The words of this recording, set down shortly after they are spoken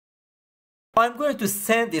I'm going to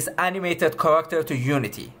send this animated character to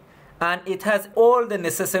Unity, and it has all the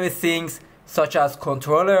necessary things such as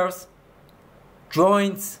controllers,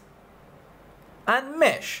 joints, and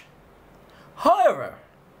mesh. However,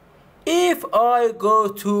 if I go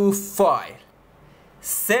to File,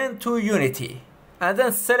 Send to Unity, and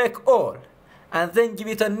then select all, and then give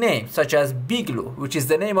it a name such as Biglu, which is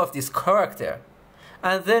the name of this character,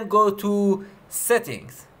 and then go to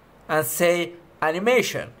Settings and say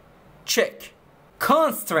Animation, check,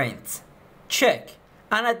 Constraints, check,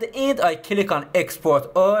 and at the end I click on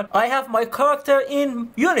Export All. I have my character in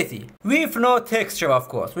Unity with no texture, of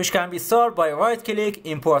course, which can be solved by right click,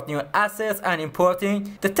 import new assets, and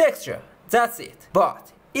importing the texture. That's it.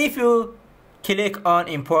 But if you click on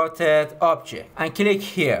imported object and click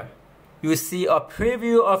here, you see a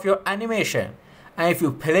preview of your animation, and if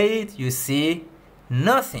you play it, you see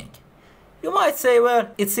nothing. You might say, well,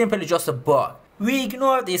 it's simply just a bug. We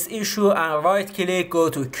ignore this issue and right click, go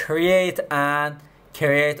to create, and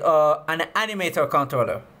create an animator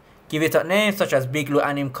controller. Give it a name such as Biglu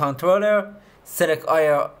Anim Controller. Select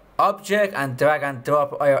our object and drag and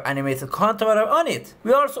drop our animated controller on it.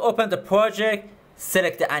 We also open the project,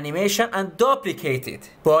 select the animation and duplicate it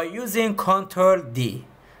by using Ctrl D.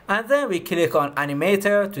 And then we click on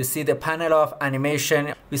animator to see the panel of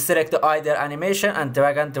animation. We select the idle animation and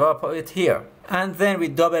drag and drop it here. And then we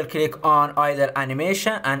double click on idle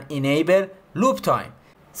animation and enable loop time,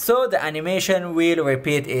 so the animation will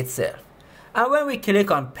repeat itself. And when we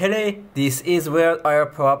click on play, this is where our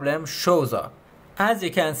problem shows up. As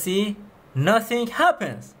you can see, nothing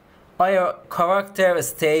happens. Our character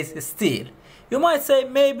stays still. You might say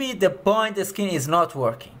maybe the bind skin is not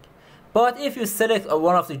working. But if you select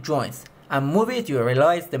one of the joints and move it, you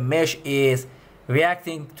realize the mesh is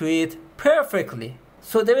reacting to it perfectly.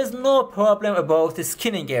 So there is no problem about the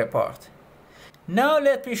skinning gear part. Now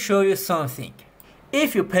let me show you something.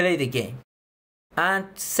 If you play the game and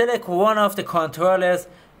select one of the controllers,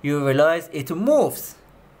 you realize it moves.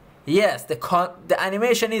 Yes, the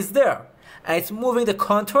animation is there and it's moving the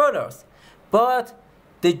controllers, but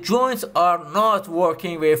the joints are not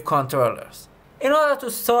working with controllers. In order to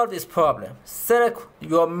solve this problem, select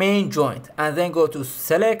your main joint and then go to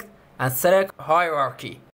select and select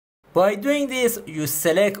hierarchy. By doing this, you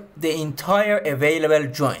select the entire available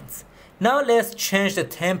joints. Now let's change the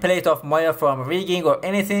template of Maya from rigging or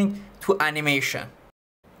anything to animation.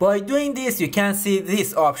 By doing this, you can see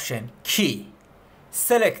this option, key.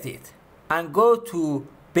 Select it and go to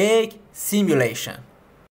bake simulation.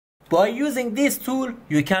 By using this tool,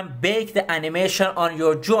 you can bake the animation on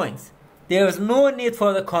your joints. There is no need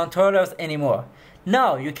for the controllers anymore.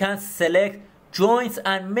 Now you can select joints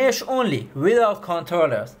and mesh only without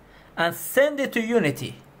controllers and send it to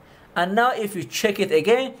Unity. And now if you check it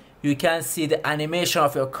again, you can see the animation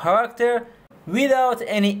of your character without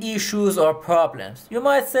any issues or problems. You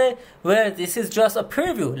might say, well, this is just a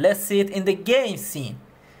preview. Let's see it in the game scene.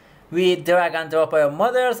 We drag and drop our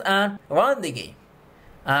models and run the game,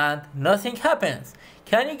 and nothing happens.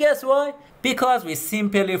 Can you guess why? Because we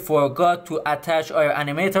simply forgot to attach our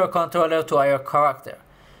animator controller to our character.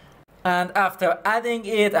 And after adding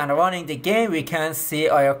it and running the game, we can see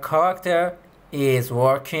our character is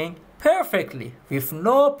working perfectly with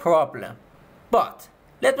no problem. But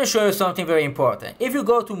let me show you something very important. If you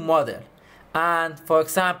go to model and, for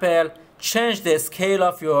example, change the scale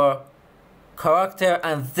of your character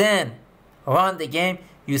and then run the game,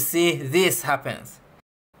 you see this happens.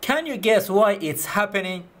 Can you guess why it's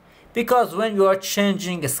happening? Because when you are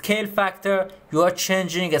changing a scale factor, you are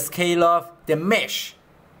changing a scale of the mesh.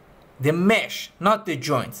 The mesh, not the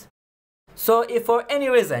joints. So if for any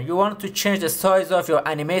reason you want to change the size of your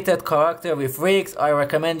animated character with rigs, I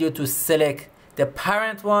recommend you to select the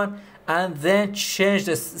parent one and then change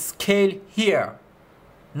the scale here.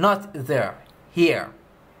 Not there, here.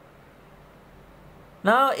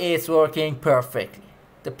 Now it's working perfectly.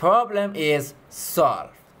 The problem is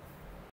solved.